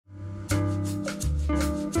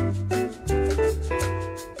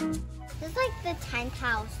friend's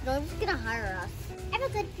house. They're just gonna hire us. I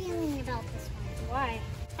have a good feeling about this one. Why?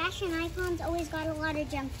 Fashion icons always got a lot of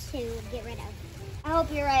junk to get rid of. I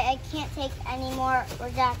hope you're right. I can't take any more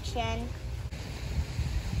rejection.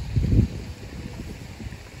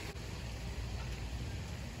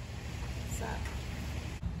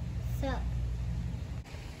 So,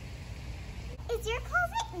 is your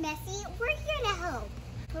closet messy? We're here to help.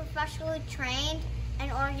 Professionally trained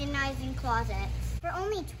and organizing closets for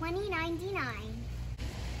only $20.99.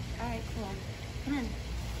 All right, cool. Come in.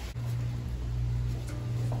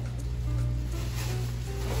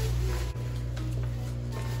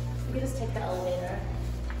 We can just take the elevator.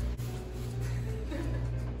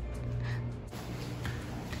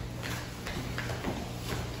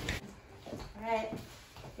 All right,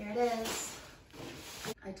 here it is.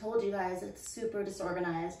 I told you guys it's super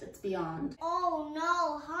disorganized. It's beyond. Oh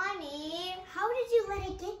no, honey. How did you let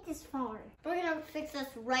it get this far? We're gonna fix this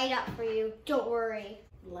right up for you. Don't worry.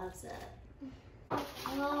 Loves it.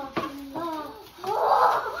 Oh,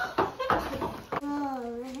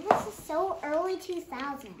 this is so early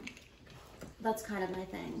 2000. That's kind of my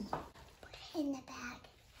thing. Put it in the bag.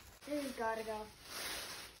 This has gotta go.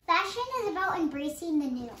 Fashion is about embracing the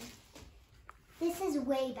new. This is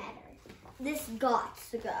way better. This got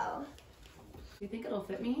to go. You think it'll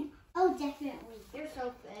fit me? Oh, definitely. You're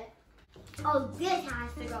so fit. Oh, this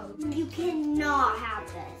has to go. You cannot have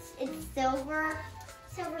this. It's silver.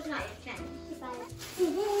 Silver's not your friend. Goodbye to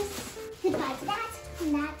this. Goodbye to that.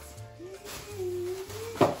 And that.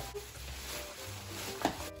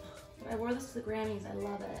 I wore this to the Grammys. I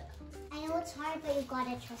love it. I know it's hard, but you've got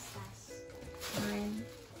to trust us. Fine.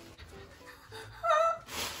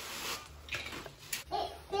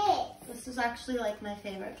 It fits. This is actually like my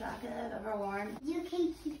favorite jacket I've ever worn. You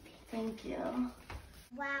can keep it. Thank you.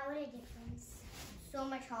 Wow, what a difference. So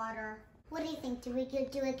much hotter. What do you think? Did we do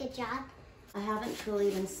a good job? I haven't truly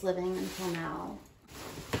been sliving until now.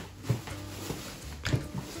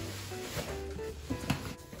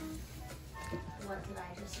 What did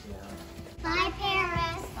I just do? Bye,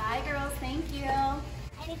 Paris. Bye, girls. Thank you.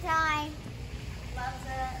 Anytime. Loves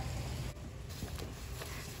it.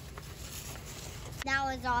 That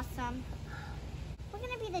was awesome. We're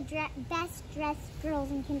gonna be the best dressed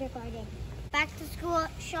girls in kindergarten. Back to school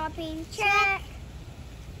shopping. Check.